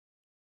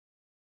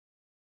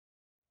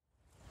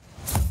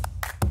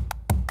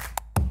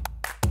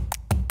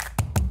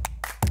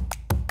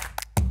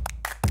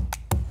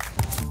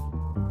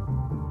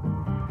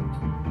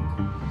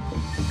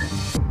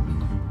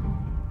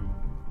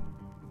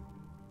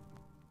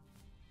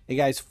Hey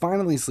guys,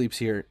 FinallyHeSleeps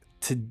here.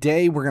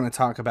 Today we're going to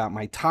talk about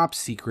my top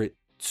secret,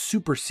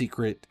 super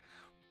secret,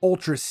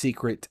 ultra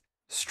secret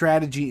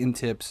strategy and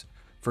tips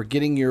for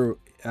getting your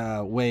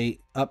way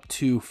up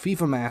to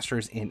FIFA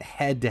Masters in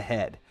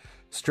head-to-head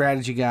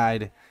strategy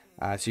guide.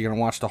 So you're going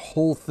to watch the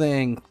whole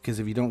thing,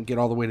 because if you don't get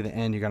all the way to the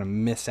end, you're going to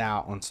miss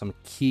out on some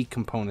key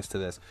components to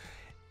this.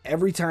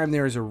 Every time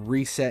there is a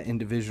reset in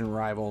division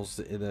rivals,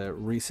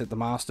 the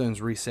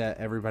milestones reset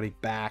everybody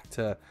back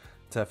to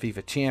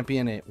FIFA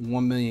champion at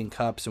 1 million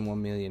cups and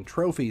 1 million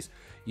trophies.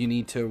 You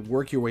need to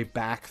work your way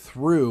back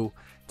through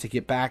to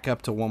get back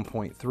up to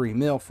 1.3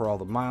 mil for all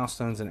the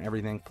milestones and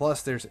everything.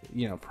 Plus there's,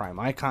 prime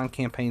icon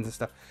campaigns and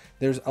stuff.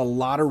 There's a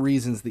lot of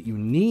reasons that you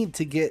need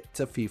to get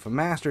to FIFA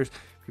Masters.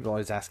 People are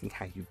always asking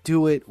how you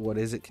do it. What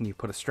is it? Can you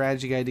put a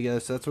strategy guide together?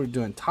 So that's what we're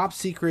doing. Top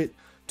secret,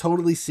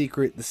 totally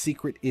secret. The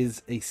secret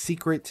is a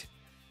secret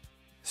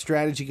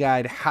strategy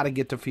guide, how to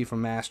get to FIFA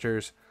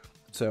Masters.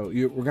 So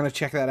we're going to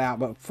check that out,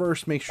 but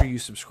first make sure you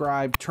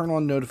subscribe, turn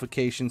on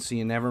notifications so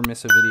you never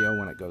miss a video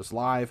when it goes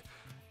live.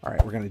 All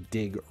right, we're going to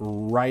dig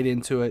right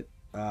into it.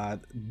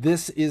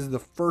 This is the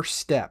first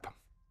step.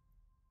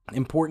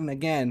 Important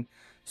again,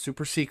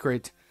 super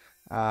secret.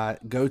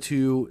 Go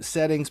to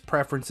settings,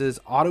 preferences,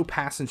 auto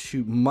pass and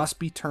shoot must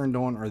be turned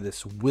on or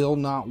this will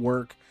not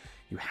work.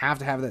 You have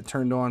to have that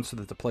turned on so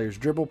that the players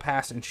dribble,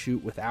 pass, and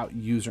shoot without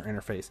user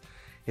interface.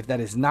 If that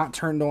is not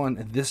turned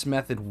on, this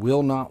method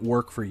will not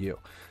work for you.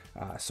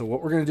 So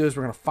what we're going to do is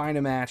we're going to find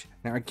a match.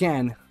 Now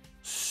again,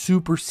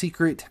 super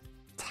secret,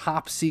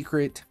 top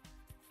secret.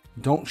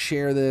 Don't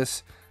share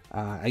this.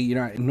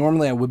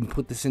 Normally I wouldn't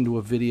put this into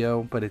a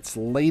video, but it's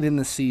late in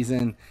the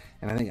season,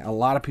 and I think a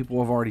lot of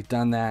people have already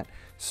done that.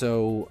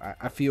 So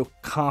I feel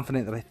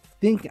confident that I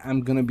think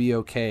I'm going to be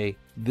okay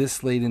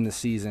this late in the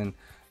season,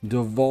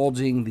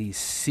 divulging the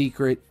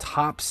secret,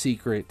 top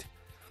secret,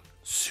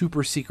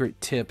 super secret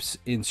tips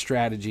in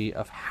strategy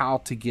of how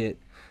to get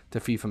to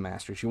FIFA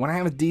Masters. You want to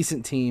have a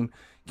decent team.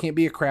 Can't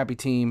be a crappy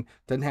team.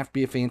 Doesn't have to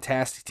be a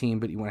fantastic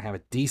team, but you want to have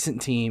a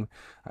decent team.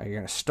 You're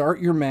going to start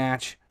your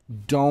match.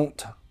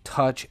 Don't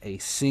touch a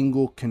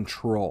single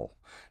control.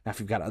 Now, if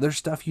you've got other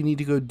stuff you need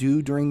to go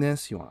do during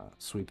this, you want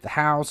to sweep the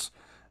house,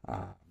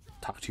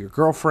 talk to your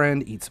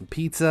girlfriend, eat some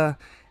pizza,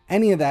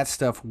 any of that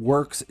stuff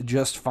works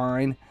just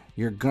fine.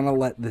 You're going to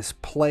let this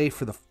play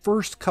for the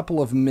first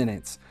couple of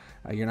minutes.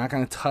 You're not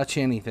going to touch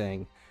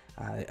anything.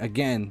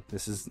 Again,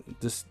 this is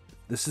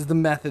the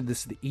method.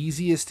 This is the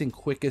easiest and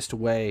quickest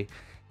way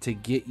to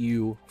get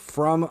you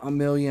from 1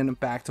 million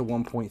back to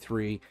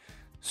 1.3.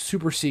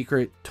 Super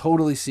secret,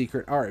 totally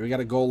secret. All right, we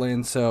got a goal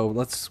in, so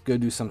let's go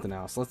do something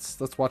else.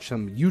 Let's watch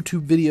some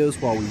YouTube videos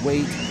while we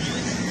wait.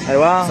 Ahí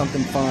va.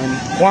 Something fun.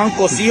 Juan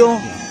Cosío.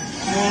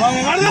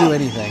 Do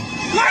anything.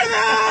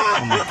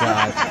 Oh my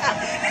god.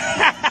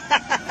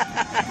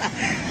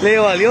 Le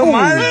valió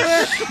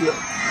madre.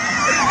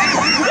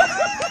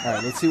 All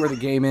right, let's see where the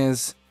game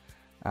is.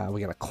 We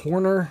got a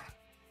corner.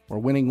 We're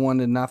winning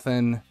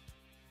 1-0.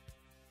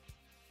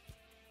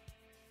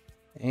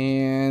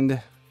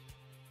 And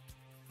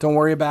don't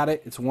worry about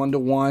it. It's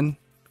 1-1.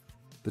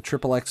 The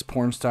XXX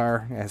porn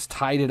star has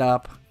tied it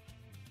up.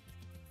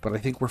 But I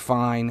think we're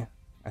fine.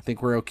 I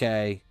think we're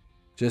okay.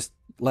 Just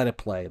let it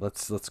play.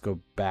 Let's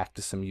go back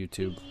to some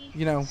YouTube,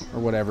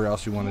 or whatever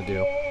else you want to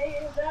do.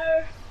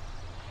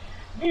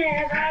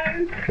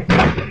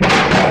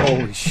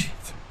 Holy shit.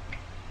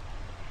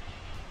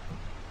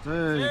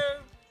 Hey.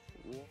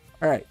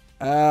 All right.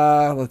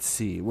 Let's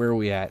see. Where are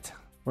we at?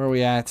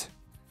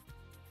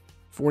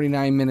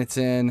 49 minutes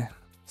in.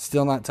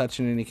 Still not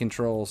touching any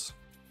controls.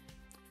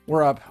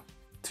 We're up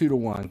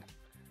 2-1.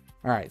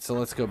 All right, so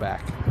let's go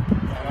back.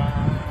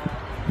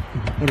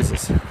 What is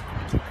this?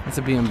 It's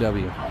a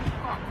BMW.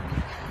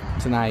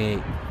 It's an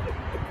i8.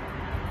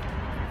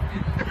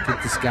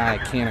 Get this guy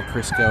a can of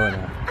Crisco and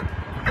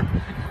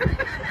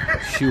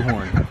a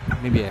shoehorn.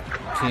 Maybe a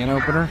can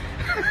opener.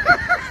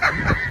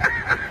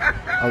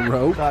 A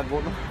rope.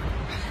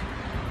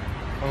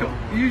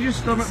 Use your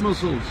stomach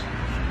muscles.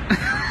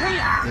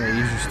 Yeah,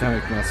 use your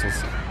stomach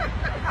muscles.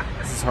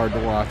 This is hard to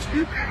watch.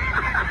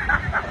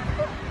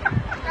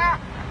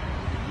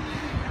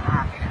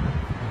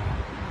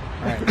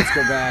 Alright, let's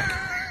go back.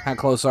 How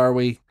close are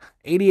we?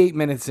 88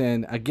 minutes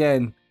in.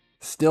 Again,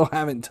 still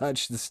haven't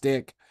touched the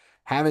stick.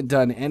 Haven't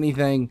done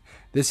anything.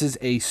 This is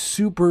a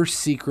super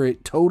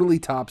secret, totally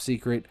top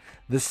secret.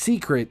 The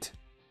secret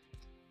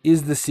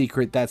is the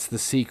secret. That's the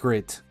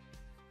secret.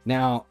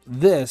 Now,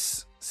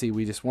 this, see,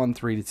 we just won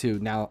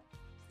 3-2. Now,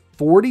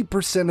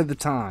 40% of the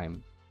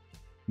time,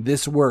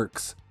 this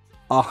works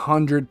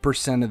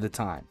 100% of the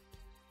time.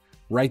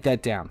 Write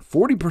that down.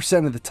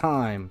 40% of the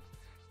time,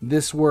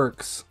 this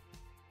works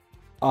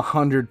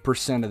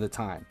 100% of the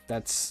time.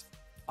 That's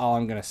all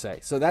I'm going to say.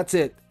 So that's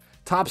it.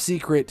 Top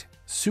secret,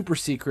 super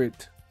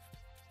secret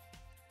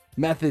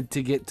method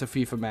to get to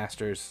FIFA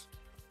Masters.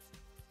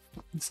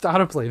 It's time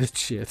to play this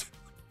shit.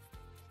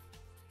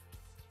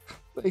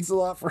 Thanks a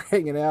lot for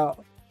hanging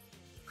out.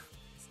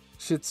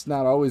 Shit's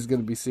not always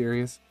going to be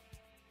serious.